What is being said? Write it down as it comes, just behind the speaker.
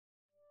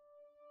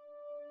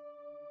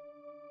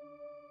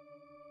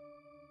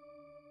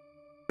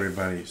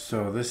Everybody,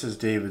 so this is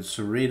David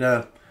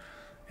Sereda,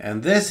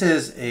 and this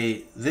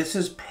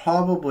is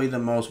probably the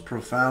most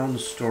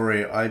profound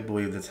story I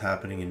believe that's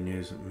happening in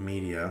news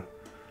media,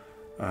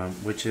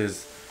 which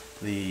is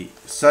the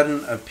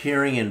sudden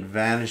appearing and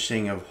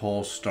vanishing of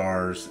whole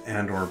stars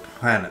and or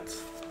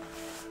planets,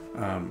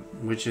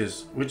 which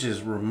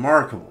is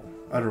remarkable,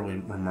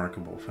 utterly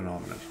remarkable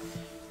phenomenon.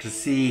 To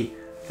see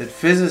that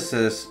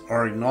physicists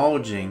are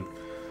acknowledging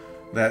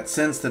that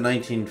since the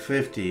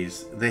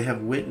 1950s, they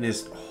have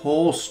witnessed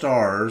whole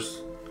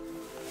stars,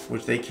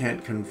 which they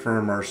can't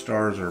confirm are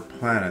stars or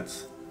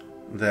planets,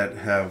 that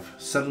have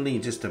suddenly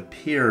just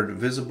appeared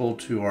visible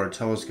to our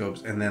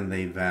telescopes and then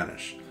they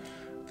vanish.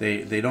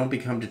 They don't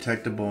become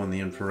detectable in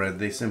the infrared,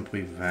 they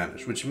simply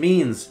vanish, which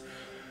means,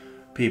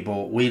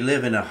 people, we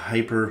live in a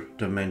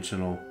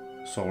hyper-dimensional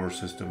solar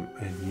system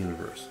and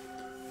universe,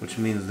 which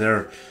means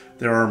there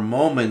are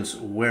moments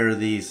where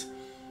these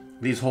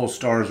whole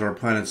stars or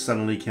planets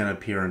suddenly can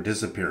appear and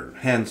disappear.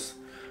 Hence,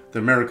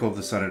 the miracle of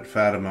the sun at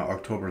Fatima,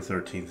 October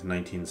 13th,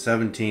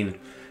 1917,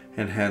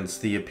 and hence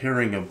the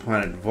appearing of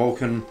planet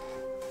Vulcan,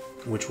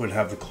 which would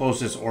have the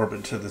closest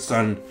orbit to the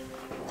sun,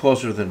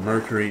 closer than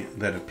Mercury,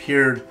 that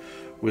appeared,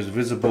 was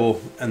visible,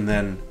 and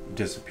then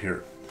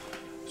disappeared.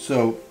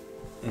 So,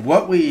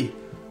 what we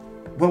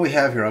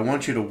have here, I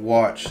want you to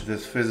watch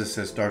this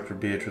physicist, Dr.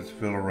 Beatrice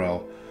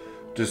Villarreal,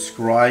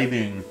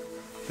 describing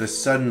the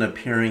sudden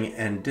appearing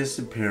and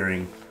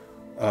disappearing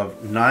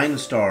of 9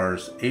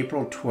 stars,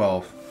 April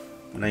 12th,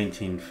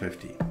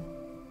 1950.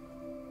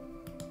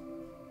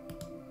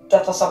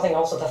 That was something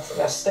also that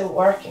we're still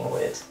working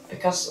with,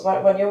 because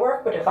when you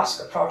work with a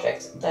VASCO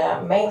project,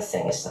 the main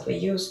thing is that we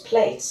use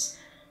plates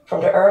from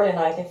the early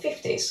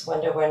 1950s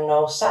when there were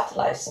no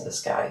satellites in the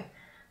sky.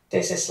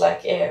 This is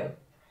like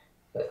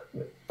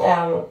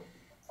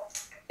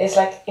it's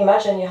like,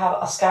 imagine you have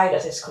a sky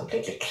that is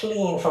completely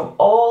clean from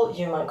all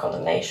human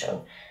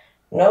contamination.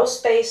 No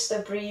space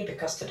debris,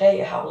 because today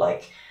you have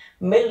like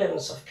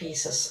millions of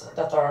pieces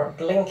that are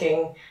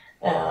blinking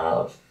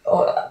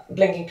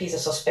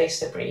pieces of space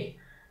debris.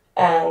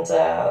 And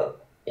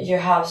you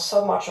have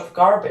so much of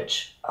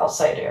garbage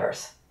outside the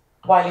Earth.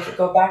 While if you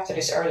go back to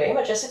these early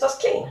images, it was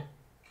clean.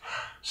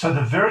 So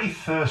the very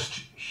first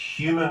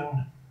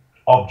human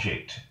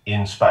object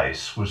in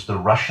space was the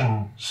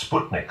Russian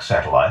Sputnik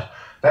satellite.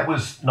 That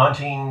was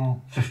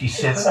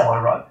 1957, am I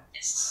right?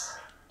 Yes.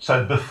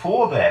 So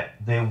before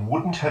that, there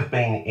wouldn't have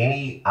been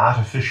any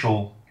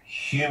artificial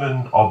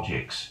human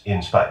objects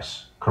in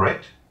space,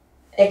 correct?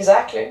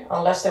 Exactly,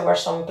 unless there were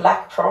some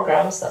black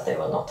programs that they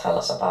will not tell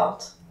us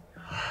about.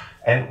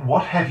 And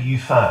what have you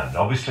found?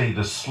 Obviously,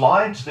 the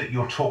slides that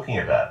you're talking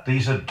about,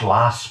 these are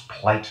glass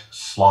plate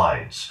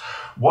slides.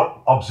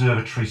 What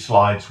observatory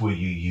slides were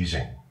you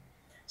using?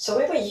 So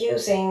we were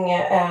using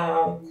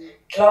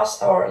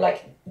glass, or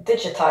like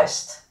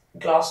digitized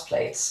glass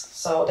plates.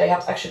 So they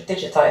have actually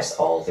digitized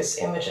all these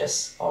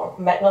images, or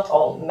not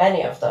all,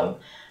 many of them,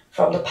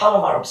 from the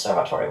Palomar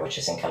Observatory, which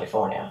is in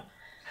California.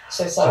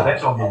 So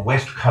that's on the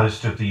west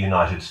coast of the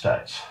United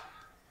States.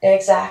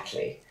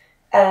 Exactly.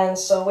 And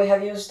so we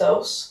have used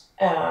those,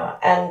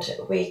 and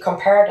we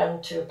compare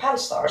them to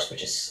Pan-STARRS,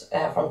 which is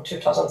from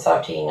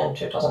 2013 and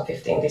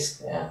 2015,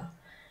 this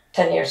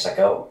 10 years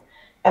ago.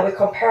 And we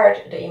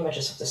compared the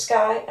images of the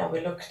sky, and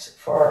we looked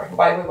for,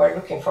 while we were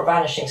looking for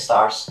vanishing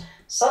stars,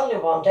 suddenly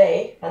one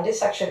day, and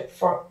this actually,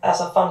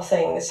 as a fun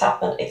thing, this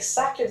happened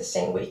exactly the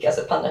same week as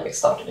the pandemic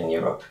started in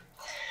Europe,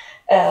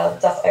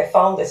 that I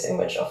found this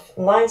image of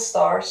 9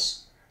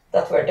 stars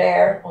that were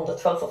there on the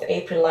 12th of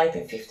April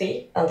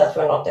 1950, and that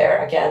were not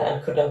there again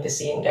and couldn't be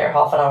seen there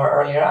half an hour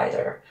earlier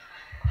either.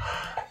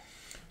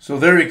 So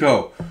there you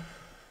go.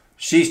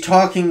 She's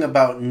talking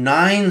about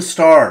 9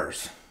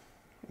 stars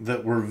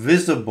that were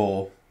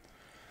visible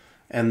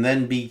and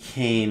then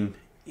became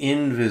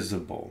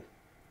invisible.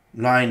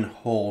 9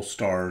 whole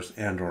stars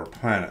and or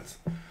planets.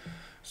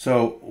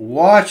 So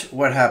watch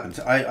what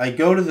happens. I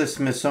go to the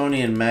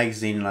Smithsonian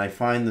magazine and I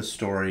find the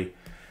story,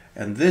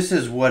 and this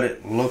is what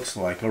it looks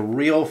like. A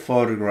real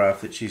photograph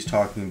that she's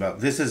talking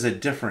about. This is a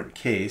different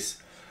case.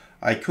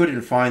 I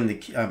couldn't find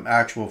the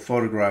actual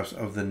photographs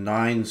of the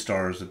 9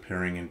 stars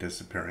appearing and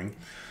disappearing.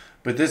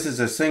 But this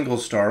is a single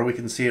star. We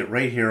can see it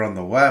right here on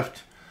the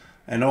left.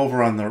 And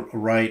over on the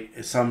right,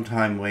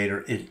 sometime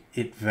later,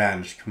 it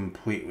vanished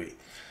completely.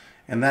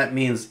 And that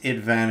means it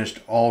vanished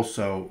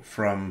also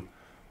from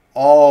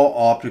all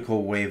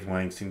optical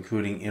wavelengths,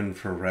 including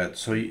infrared.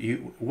 So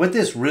what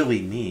this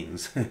really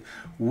means,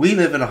 we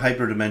live in a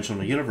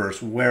hyperdimensional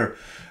universe where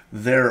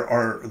there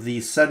are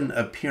the sudden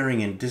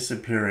appearing and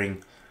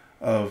disappearing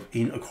of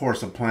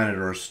course, a planet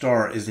or a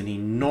star is an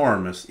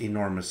enormous,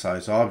 enormous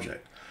size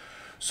object.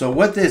 So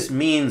what this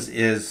means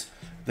is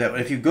that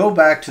if you go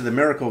back to the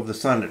miracle of the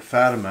sun at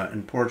Fatima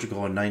in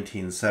Portugal in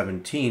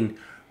 1917,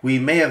 we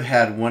may have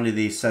had one of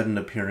these sudden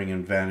appearing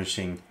and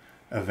vanishing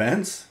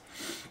events.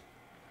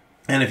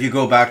 And if you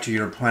go back to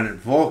your planet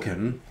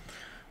Vulcan,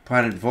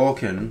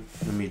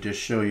 let me just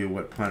show you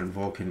what planet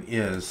Vulcan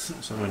is.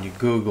 So when you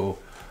Google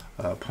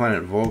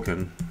planet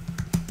Vulcan,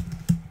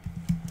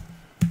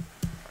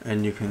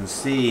 and you can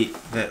see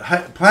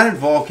that planet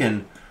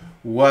Vulcan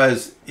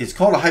it's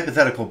called a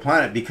hypothetical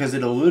planet because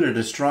it eluded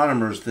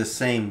astronomers the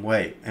same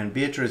way. And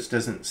Beatrice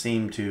doesn't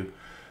seem to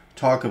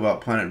talk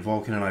about planet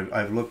Vulcan, and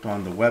I've looked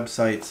on the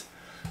websites,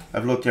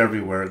 I've looked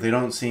everywhere. They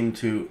don't seem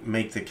to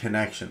make the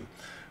connection.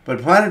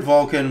 But planet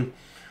Vulcan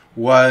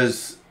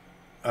was,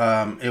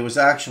 it was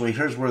actually,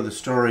 here's where the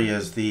story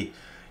is. In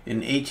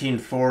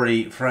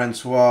 1840,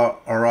 Francois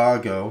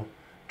Arago,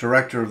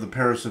 director of the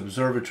Paris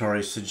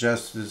Observatory,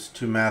 suggested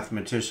to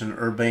mathematician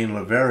Urbain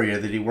Le Verrier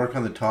that he work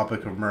on the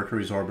topic of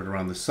Mercury's orbit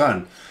around the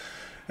sun.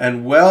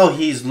 And while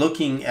he's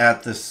looking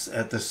at the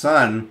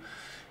sun,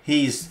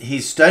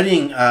 he's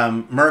studying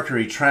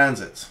Mercury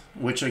transits,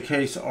 which in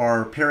case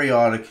are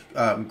periodic,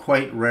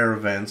 quite rare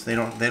events. They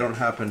don't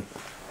happen.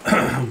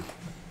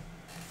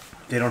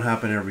 They don't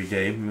happen every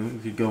day. I mean,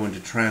 we could go into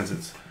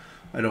transits.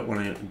 I don't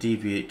want to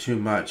deviate too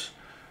much,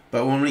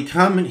 but when we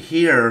come in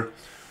here,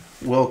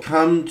 we'll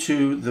come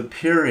to the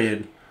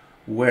period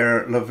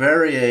where Le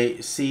Verrier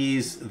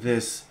sees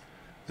this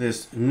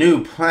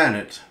new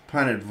planet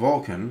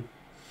Vulcan,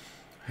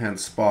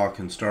 hence Spock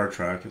and Star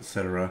Trek,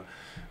 etc.,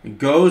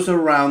 goes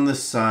around the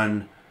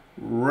sun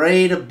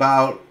right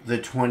about the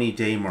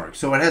 20-day mark.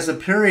 So it has a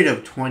period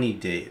of 20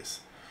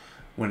 days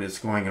when it's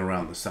going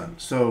around the sun.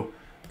 So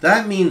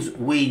that means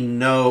we've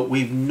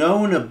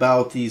known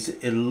about these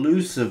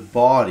elusive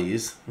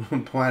bodies,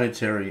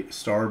 planetary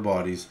star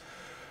bodies,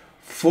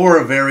 for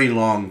a very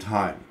long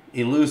time.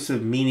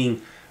 Elusive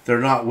meaning they're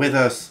not with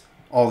us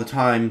all the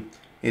time.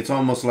 It's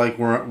almost like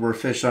we're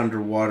fish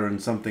underwater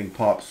and something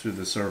pops through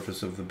the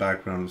surface of the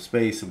background of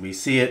space and we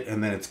see it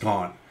and then it's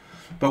gone.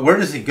 But where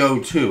does it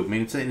go to? I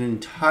mean, it's an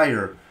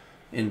entire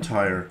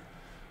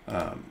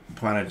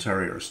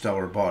planetary or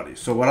stellar body.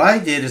 So what I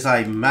did is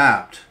I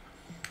mapped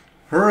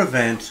her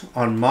event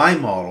on my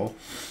model,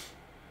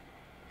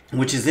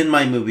 which is in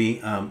my movie,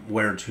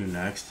 Where to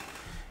Next.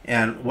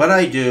 And what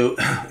I do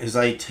is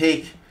I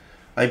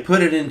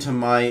put it into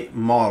my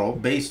model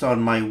based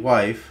on my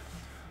wife,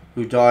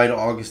 who died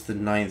August the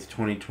 9th,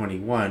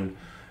 2021,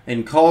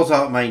 and calls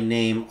out my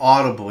name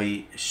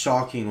audibly,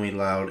 shockingly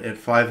loud, at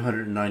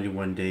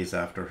 591 days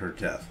after her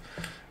death.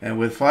 And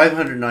with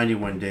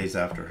 591 days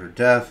after her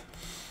death,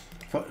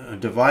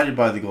 divided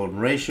by the golden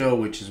ratio,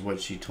 which is what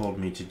she told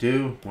me to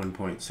do,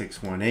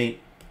 1.618,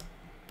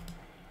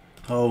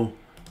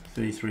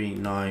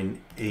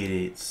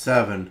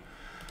 339,887,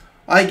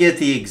 I get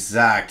the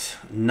exact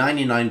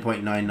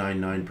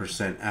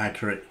 99.999%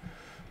 accurate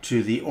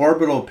to the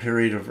orbital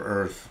period of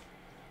Earth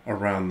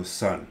around the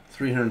sun,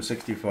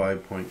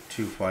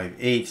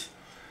 365.258,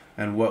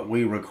 and what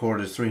we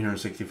record is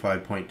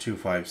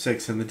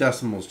 365.256, and the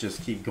decimals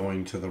just keep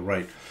going to the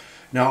right.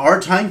 Now, our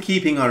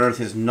timekeeping on Earth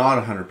is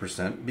not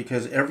 100%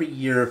 because every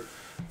year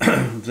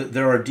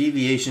there are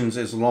deviations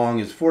as long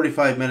as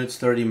 45 minutes,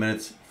 30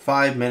 minutes,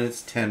 5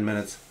 minutes, 10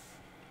 minutes.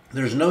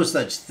 There's no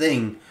such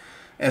thing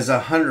as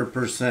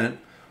 100%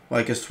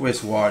 like a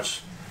Swiss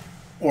watch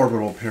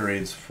orbital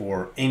periods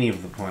for any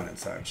of the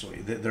planets,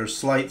 actually. There's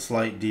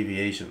slight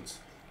deviations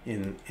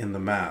in the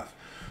math.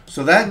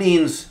 So that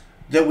means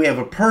that we have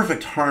a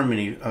perfect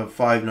harmony of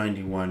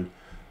 591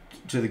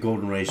 to the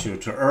golden ratio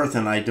to Earth,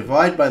 and I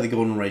divide by the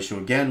golden ratio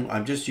again.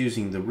 I'm just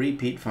using the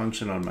repeat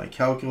function on my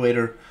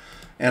calculator,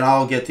 and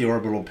I'll get the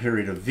orbital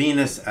period of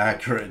Venus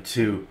accurate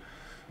to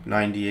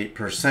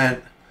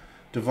 98%.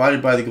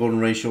 Divided by the golden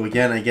ratio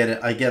again, I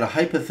get a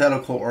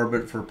hypothetical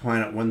orbit for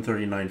planet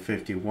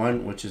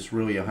 13951, which is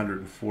really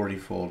 140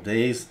 full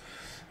days.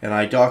 And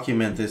I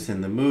document this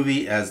in the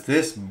movie as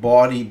this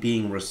body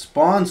being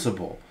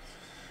responsible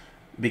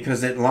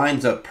because it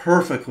lines up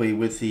perfectly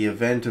with the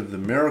event of the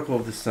miracle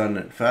of the sun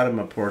at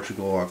Fatima,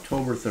 Portugal,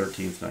 October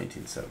 13th,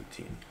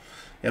 1917.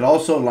 It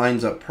also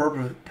lines up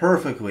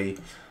perfectly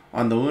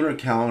on the lunar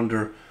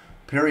calendar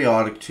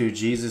periodic to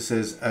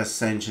Jesus'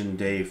 Ascension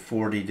Day,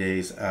 40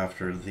 days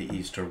after the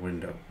Easter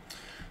window.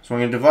 So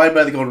I'm going to divide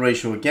by the golden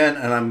ratio again,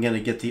 and I'm going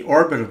to get the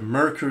orbit of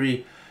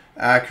Mercury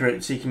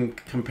accurate. So you can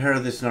compare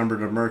this number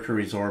to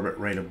Mercury's orbit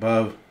right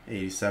above.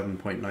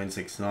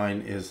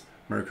 87.969 is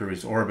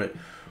Mercury's orbit.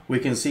 We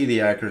can see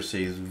the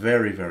accuracy is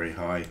very, very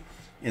high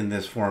in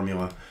this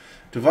formula.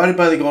 Divided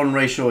by the golden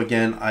ratio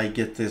again, I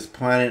get this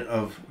planet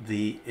of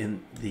the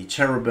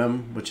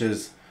cherubim, which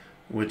is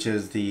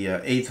the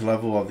 8th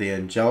level of the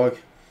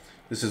angelic.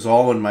 This is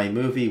all in my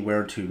movie,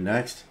 Where to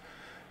Next.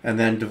 And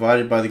then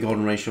divided by the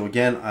golden ratio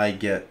again, I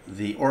get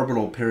the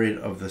orbital period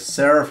of the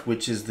seraph,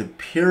 which is the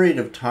period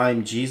of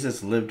time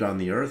Jesus lived on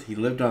the earth. He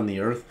lived on the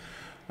earth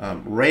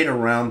right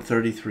around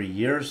 33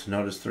 years.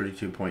 Notice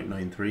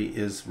 32.93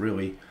 is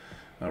really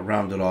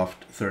rounded off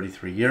to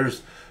 33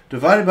 years.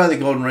 Divided by the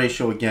golden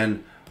ratio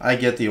again, I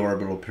get the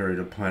orbital period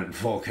of planet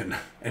Vulcan.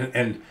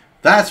 And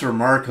that's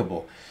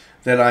remarkable.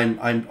 That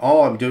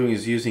all I'm doing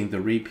is using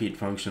the repeat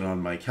function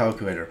on my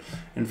calculator.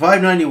 And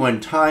 591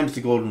 times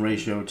the golden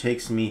ratio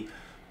takes me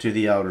to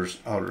the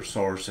outer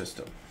solar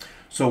system.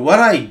 So what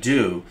I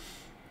do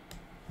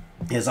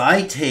is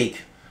I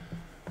take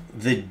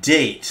the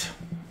date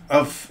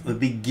of the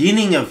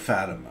beginning of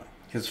Fatima,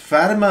 because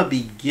Fatima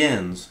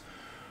begins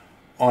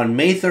on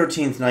May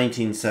 13th,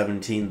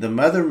 1917, the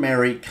Mother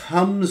Mary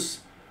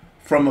comes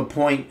from a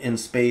point in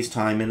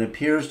space-time and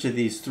appears to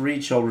these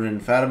three children in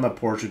Fatima,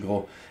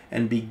 Portugal,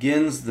 and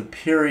begins the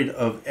period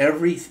of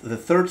the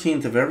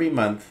 13th of every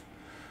month,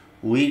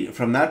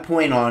 from that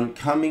point on,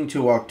 coming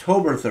to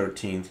October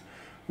 13th,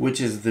 which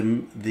is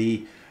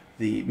the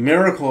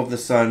miracle of the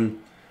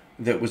sun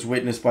that was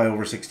witnessed by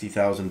over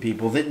 60,000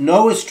 people that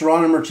no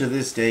astronomer to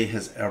this day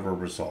has ever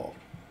resolved.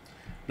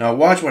 Now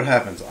watch what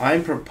happens.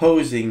 I'm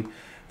proposing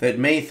that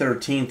May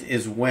 13th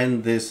is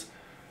when this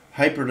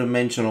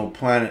hyperdimensional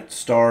planet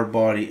star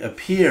body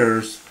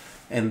appears,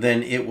 and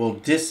then it will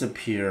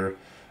disappear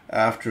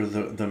after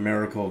the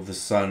miracle of the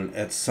sun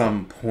at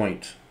some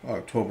point,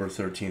 October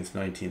 13th,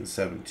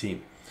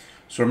 1917.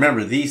 So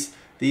remember, these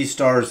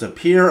stars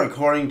appear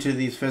according to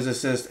these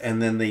physicists,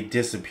 and then they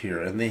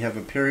disappear, and they have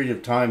a period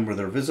of time where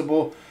they're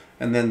visible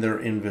and then they're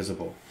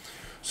invisible.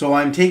 So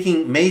I'm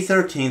taking May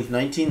 13th,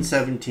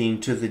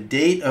 1917 to the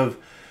date of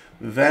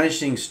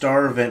vanishing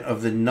star event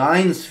of the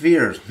 9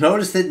 spheres.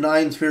 Notice that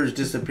 9 spheres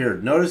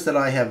disappeared. Notice that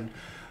I have,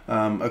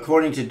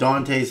 according to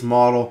Dante's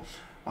model,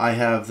 I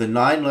have the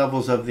 9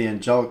 levels of the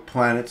angelic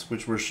planets,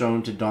 which were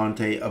shown to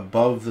Dante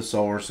above the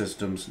solar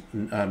system's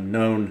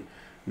known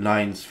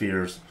 9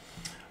 spheres.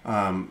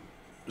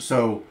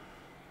 So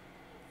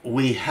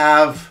we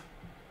have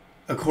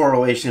a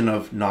correlation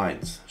of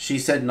 9s. She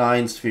said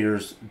 9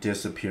 spheres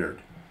disappeared.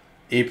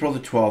 April the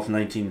 12th,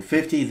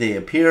 1950, they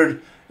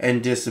appeared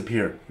and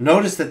disappeared.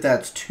 Notice that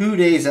that's 2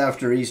 days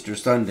after Easter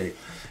Sunday.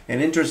 And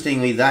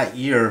interestingly, that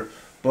year,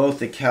 both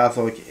the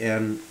Catholic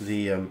and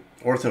the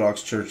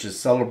Orthodox churches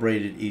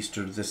celebrated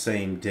Easter the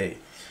same day.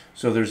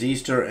 So there's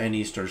Easter and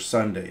Easter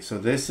Sunday. So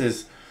this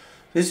is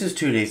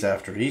 2 days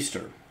after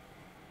Easter.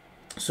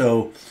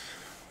 So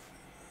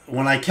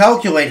when I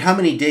calculate how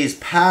many days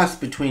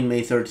passed between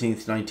May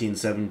 13th,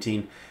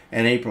 1917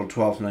 and April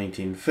 12th,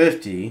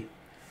 1950,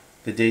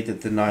 the date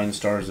that the 9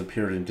 stars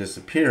appeared and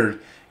disappeared,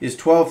 is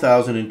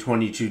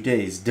 12,022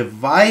 days.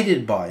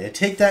 Divided by, I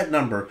take that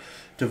number,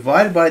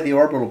 divided by the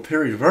orbital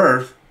period of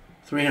Earth,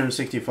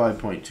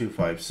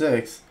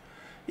 365.256,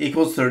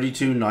 equals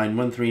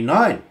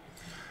 329139.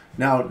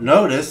 Now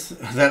notice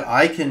that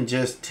I can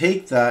just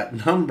take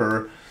that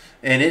number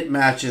and it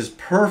matches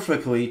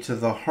perfectly to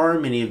the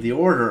harmony of the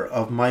order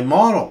of my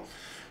model,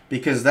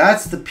 because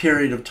that's the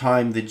period of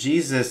time that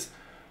Jesus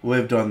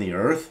lived on the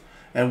earth.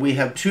 And we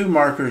have 2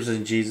 markers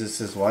in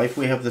Jesus' life.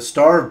 We have the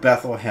Star of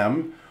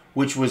Bethlehem,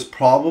 which was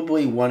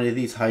probably one of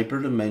these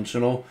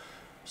hyperdimensional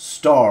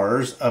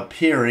stars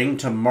appearing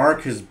to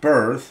mark his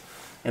birth.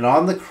 And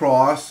on the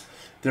cross,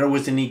 there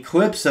was an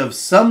eclipse of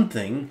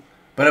something,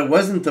 but it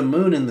wasn't the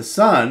moon and the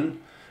sun,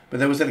 but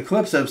there was an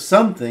eclipse of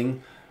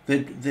something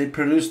that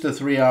produced the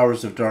 3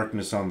 hours of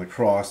darkness on the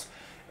cross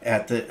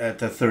at the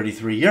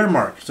 33-year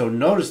mark. So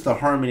notice the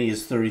harmony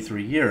is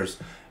 33 years.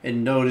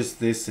 And notice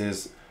this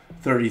is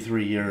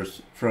 33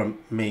 years from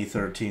May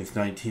 13th,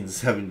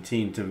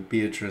 1917 to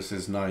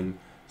Beatrice's 9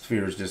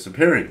 spheres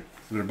disappearing.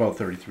 So they're both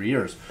 33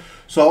 years.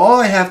 So all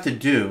I have to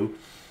do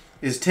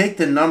is take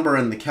the number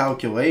in the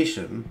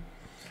calculation,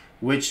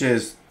 which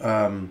is,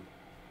 again,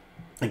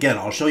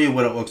 I'll show you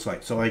what it looks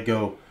like. So I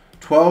go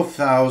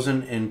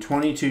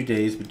 12,022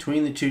 days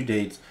between the 2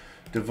 dates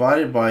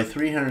divided by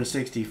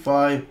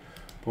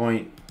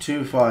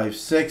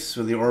 365.256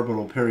 for the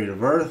orbital period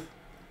of Earth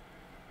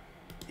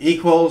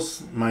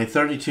equals my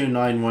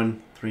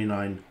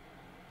 32913909.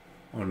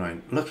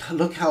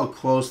 Look how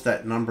close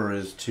that number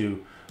is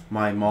to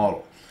my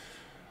model.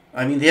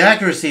 I mean, the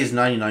accuracy is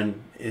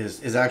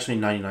actually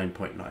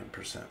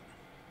 99.9%.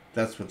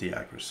 That's what the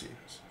accuracy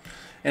is.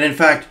 And in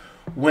fact,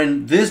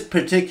 when this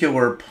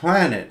particular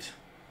planet,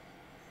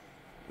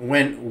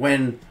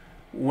 when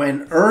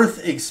Earth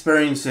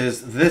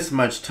experiences this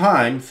much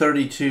time,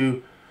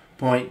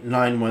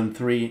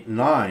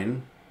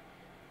 32.9139,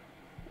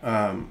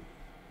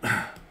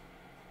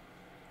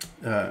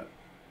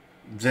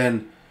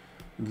 then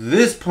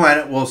this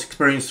planet will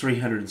experience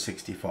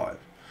 365.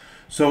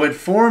 So it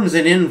forms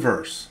an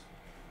inverse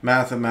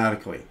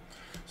mathematically.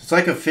 So it's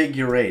like a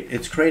figure 8.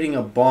 It's creating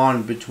a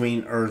bond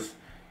between Earth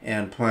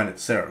and planet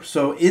Seraph.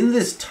 So in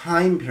this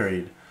time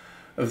period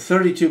of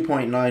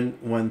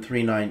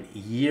 32.9139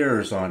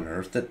 years on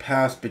Earth that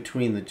pass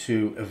between the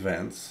 2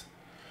 events,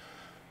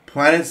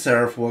 planet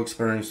Seraph will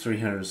experience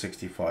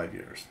 365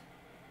 years.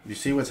 You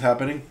see what's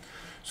happening?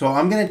 So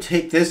I'm going to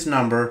take this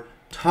number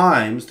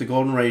times the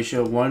golden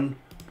ratio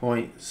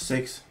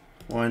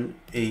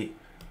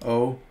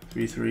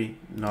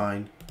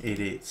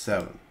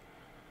 1.61803398887.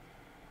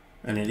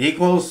 And it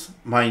equals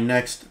my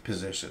next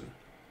position,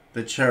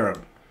 the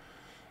cherub.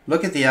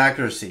 Look at the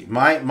accuracy.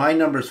 My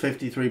number is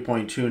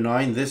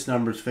 53.29. This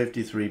number is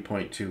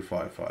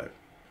 53.255.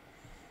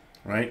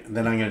 Right? And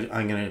then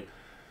I'm going to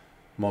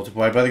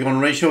multiply by the golden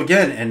ratio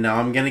again, and now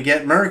I'm going to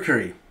get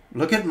Mercury.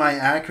 Look at my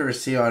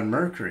accuracy on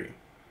Mercury.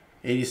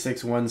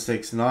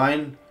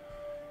 86,169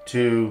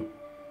 to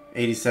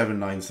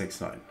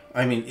 87,969.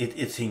 I mean,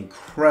 it's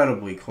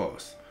incredibly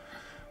close.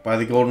 By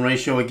the golden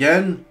ratio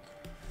again,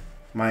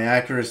 My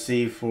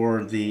accuracy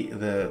for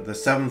the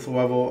seventh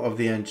level of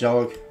the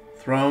angelic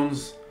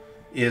thrones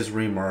is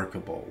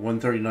remarkable.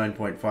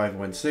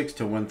 139.516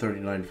 to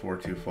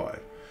 139.425.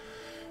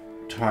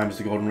 Times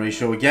the golden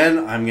ratio again,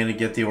 I'm going to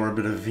get the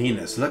orbit of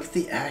Venus. Look at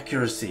the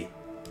accuracy.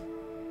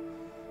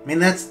 I mean,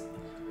 that's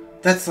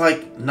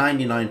like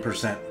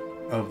 99%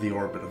 of the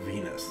orbit of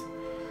Venus.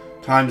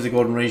 Times the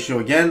golden ratio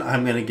again,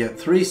 I'm going to get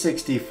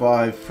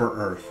 365 for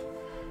Earth,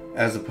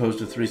 as opposed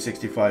to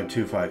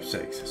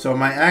 365.256. So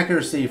my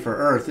accuracy for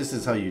Earth, this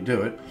is how you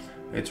do it.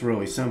 It's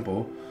really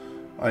simple.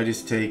 I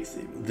just take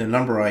the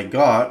number I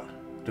got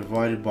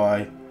divided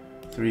by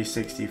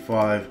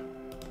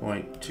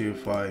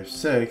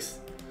 365.256.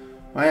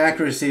 My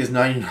accuracy is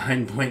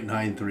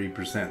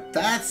 99.93%.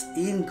 That's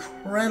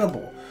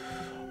incredible.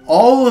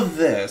 All of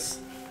this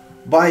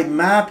by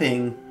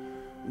mapping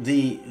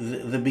the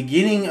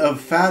beginning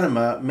of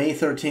Fatima, May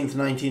 13th,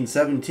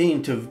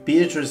 1917, to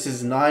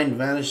Beatrice's 9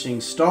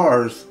 vanishing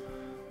stars,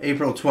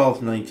 April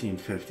 12th,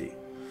 1950.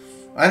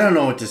 I don't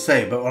know what to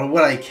say, but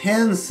what I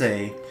can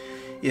say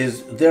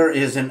is there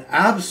is an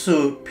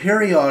absolute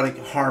periodic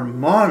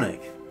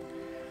harmonic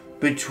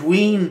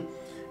between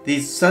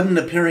these sudden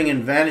appearing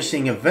and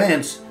vanishing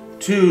events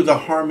to the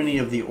harmony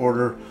of the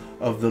order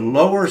of the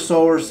lower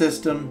solar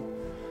system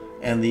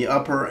and the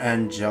upper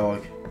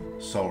angelic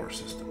solar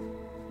system.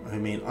 I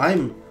mean,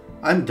 I'm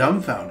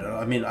dumbfounded.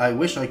 I mean, I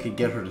wish I could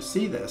get her to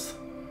see this.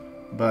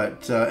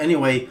 But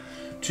anyway,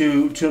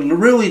 to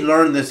really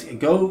learn this,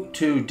 go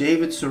to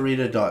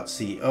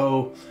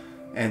davidsereda.co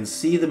and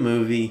see the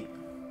movie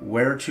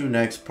Where to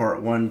Next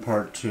Part 1,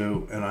 Part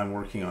 2, and I'm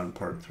working on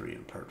Part 3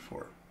 and Part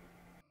 4.